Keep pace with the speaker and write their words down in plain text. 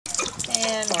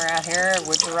out here,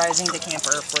 winterizing the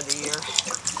camper for the year.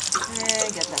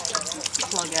 And get the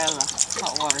plug out of the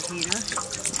hot water heater.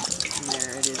 And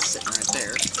there it is sitting right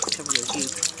there, covered with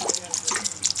goop.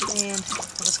 And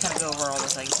we'll just kind of go over all the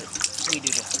things that we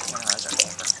do to winterize our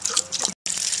camper.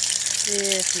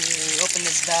 If you open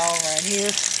this valve right here,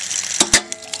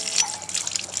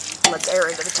 lets air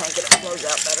into the tank and it flows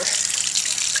out better.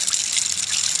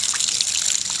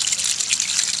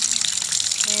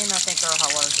 And I think our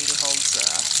hot water heater holds,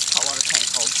 hot water tank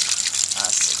holds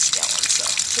 6 gallons, so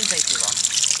shouldn't take too long.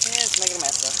 Yeah, it's making a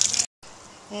mess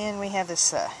though. And we have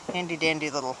this handy dandy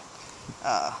little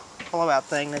blowout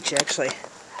thing that you actually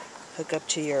hook up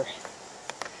to your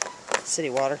city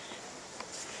water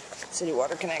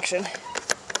connection.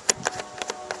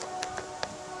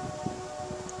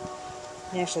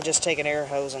 You actually just take an air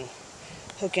hose and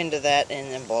hook into that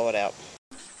and then blow it out.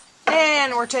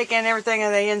 And we're taking everything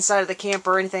on the inside of the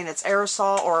camper, anything that's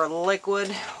aerosol or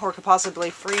liquid or could possibly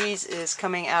freeze is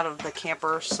coming out of the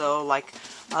camper. So like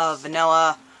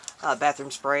vanilla,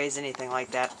 bathroom sprays, anything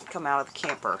like that come out of the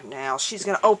camper. Now she's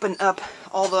going to open up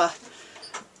all the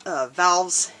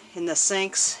valves in the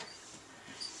sinks,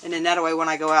 and then that way when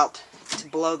I go out to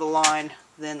blow the line,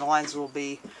 then the lines will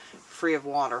be free of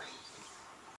water.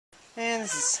 And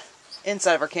this is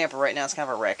inside of our camper right now. It's kind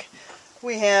of a wreck.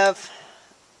 We have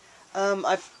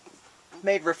I've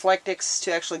made reflectix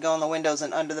to actually go on the windows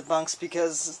and under the bunks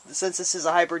because since this is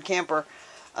a hybrid camper,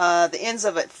 the ends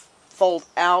of it fold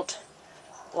out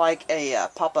like a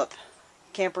pop-up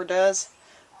camper does,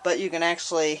 but you can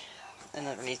actually, and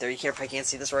underneath there, you can't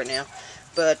see this right now,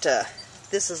 but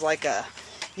this is like a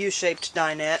U-shaped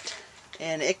dinette,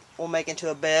 and it will make into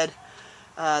a bed.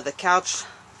 The couch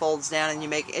folds down and you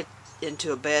make it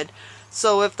into a bed,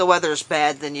 so if the weather's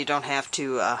bad, then you don't have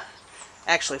to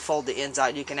actually fold the ends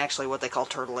out. You can actually what they call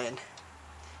turtle in,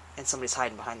 and somebody's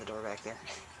hiding behind the door back there.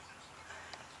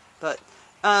 But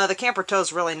the camper tow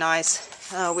is really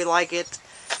nice. We like it,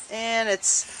 and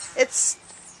it's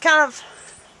kind of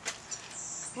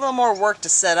a little more work to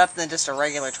set up than just a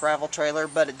regular travel trailer,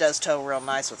 but it does tow real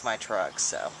nice with my truck.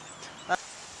 So,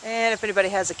 and if anybody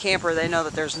has a camper, they know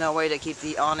that there's no way to keep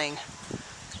the awning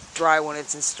dry when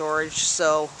it's in storage.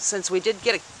 So since we did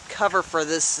get a cover for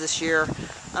this year,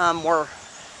 we're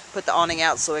put the awning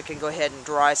out so it can go ahead and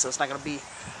dry, so it's not going to be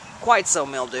quite so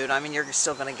mildewed. I mean, you're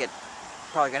still going to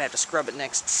probably going to have to scrub it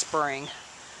next spring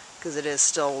because it is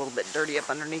still a little bit dirty up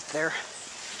underneath there.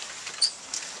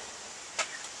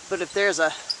 But if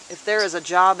there is a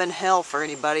job in hell for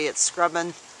anybody, it's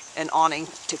scrubbing an awning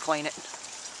to clean it.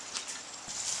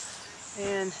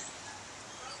 And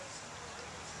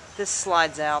this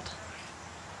slides out,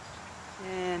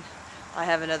 and I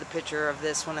have another picture of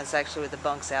this one that's actually with the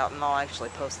bunks out, and I'll actually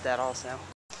post that also.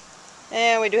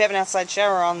 And we do have an outside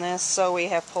shower on this, so we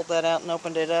have pulled that out and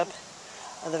opened it up,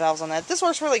 the valves on that. This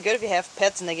works really good if you have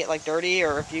pets and they get like dirty,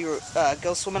 or if you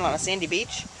go swimming on a sandy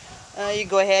beach. You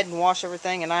go ahead and wash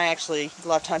everything, and I actually a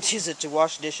lot of times use it to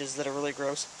wash dishes that are really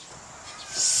gross.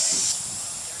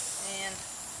 And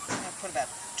I'm going to put about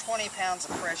 20 pounds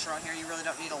of pressure on here. You really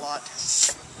don't need a lot.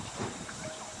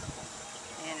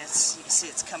 And you can see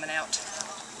it's coming out.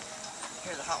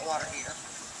 Here's the hot water heater.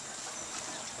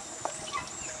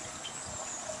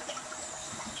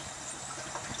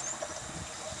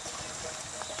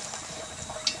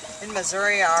 In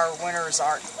Missouri, our winters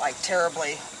aren't like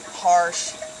terribly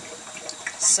harsh,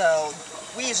 so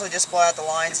we usually just blow out the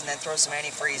lines and then throw some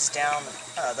antifreeze down,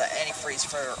 the antifreeze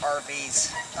for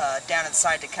RVs, down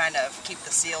inside to kind of keep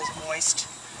the seals moist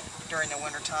during the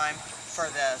winter time for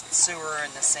the sewer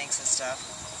and the sinks and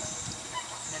stuff.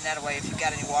 And that way, if you've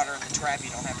got any water in the trap, you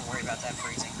don't have to worry about that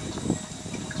freezing.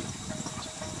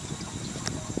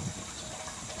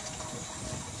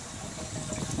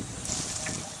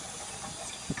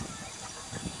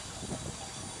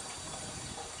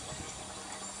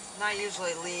 And I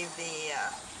usually leave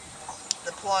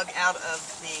the plug out of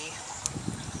the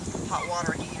hot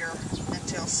water heater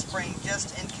until spring,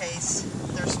 just in case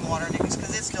there's some water in it,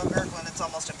 because it's still gurgling. It's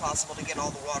almost impossible to get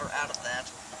all the water out of that.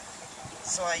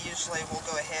 So I usually will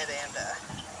go ahead and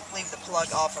leave the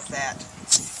plug off of that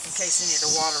in case any of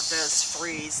the water does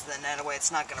freeze. Then that way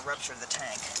it's not going to rupture the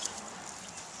tank.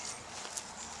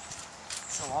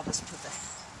 So I'll just put the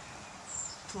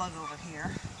plug over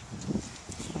here.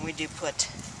 And we do put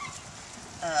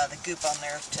the goop on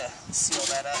there to seal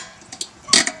that up.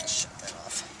 And I'll shut that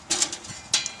off.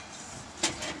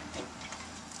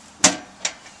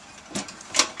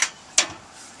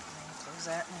 Close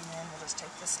that, and then we'll just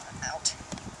take this out.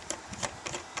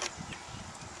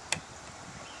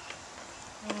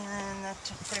 And that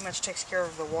pretty much takes care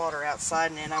of the water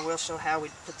outside, and then I will show how we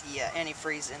put the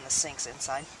antifreeze in the sinks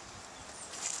inside.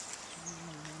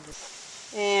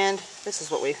 And this is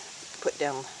what we put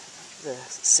down the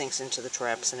sinks into the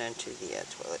traps and into the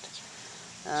toilet.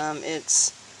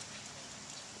 It's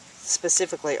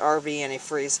specifically RV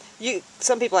antifreeze.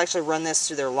 Some people actually run this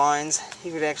through their lines.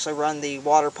 You could actually run the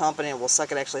water pump and it will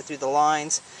suck it actually through the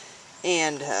lines.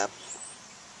 And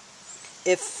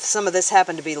if some of this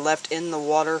happened to be left in the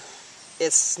water,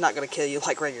 it's not going to kill you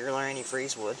like regular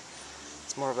antifreeze would.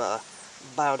 It's more of a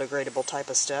biodegradable type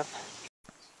of stuff.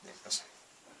 There it goes.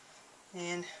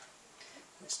 And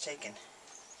just take and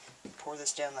pour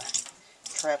this down the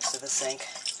traps of the sink.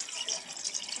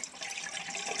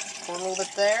 Pour a little bit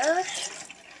there.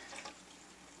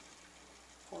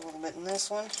 Pour a little bit in this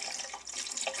one.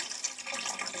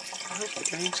 I hope the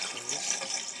drain's closed.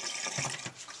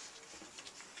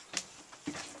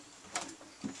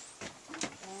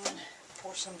 And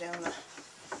pour some down the...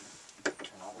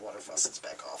 Turn all the water faucets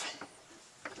back off.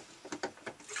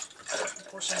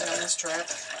 Pour some down this trap.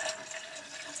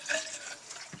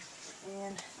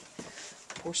 And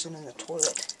pour some in the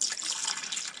toilet.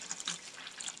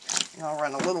 And I'll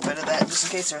run a little bit of that just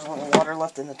in case there's a little water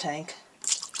left in the tank.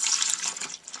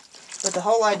 But the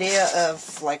whole idea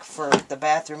of, like, for the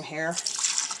bathroom here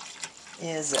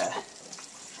is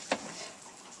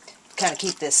kind of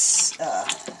keep this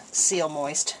seal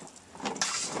moist.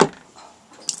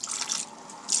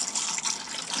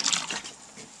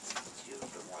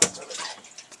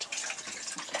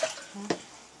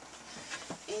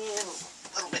 And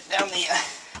a little bit down the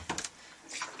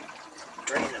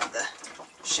drain of the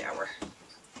shower.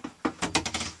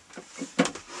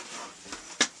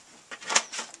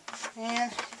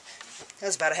 And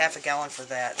that's about a half a gallon for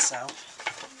that, so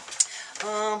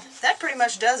that pretty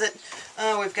much does it.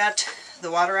 We've got the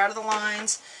water out of the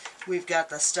lines. We've got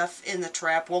the stuff in the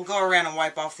trap. We'll go around and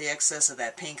wipe off the excess of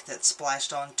that pink that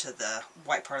splashed onto the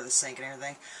white part of the sink and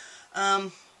everything.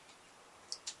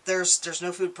 There's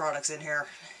no food products in here.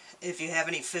 If you have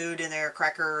any food in there,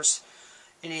 crackers,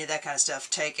 any of that kind of stuff,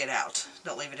 take it out.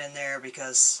 Don't leave it in there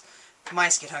because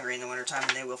mice get hungry in the wintertime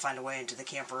and they will find a way into the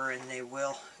camper and they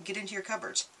will get into your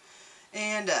cupboards.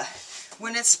 And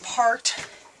when it's parked,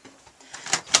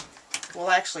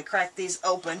 we'll actually crack these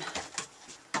open,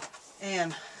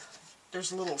 and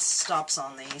there's little stops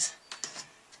on these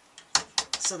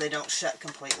so they don't shut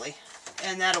completely.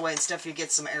 And that way and stuff, you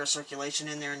get some air circulation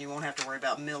in there and you won't have to worry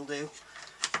about mildew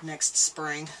next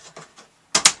spring.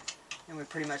 And we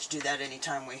pretty much do that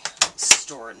anytime we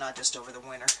store it, not just over the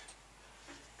winter.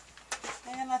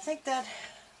 And I think that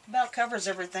about covers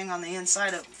everything on the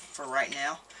inside of for right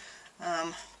now.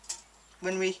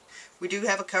 When we do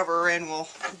have a cover, and we'll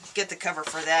get the cover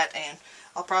for that, and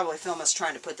I'll probably film us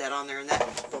trying to put that on there, and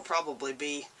that will probably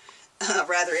be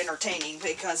rather entertaining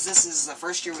because this is the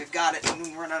first year we've got it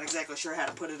and we're not exactly sure how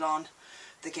to put it on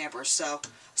the camper. So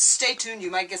stay tuned, you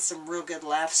might get some real good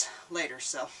laughs later.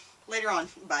 So later on,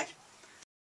 bye.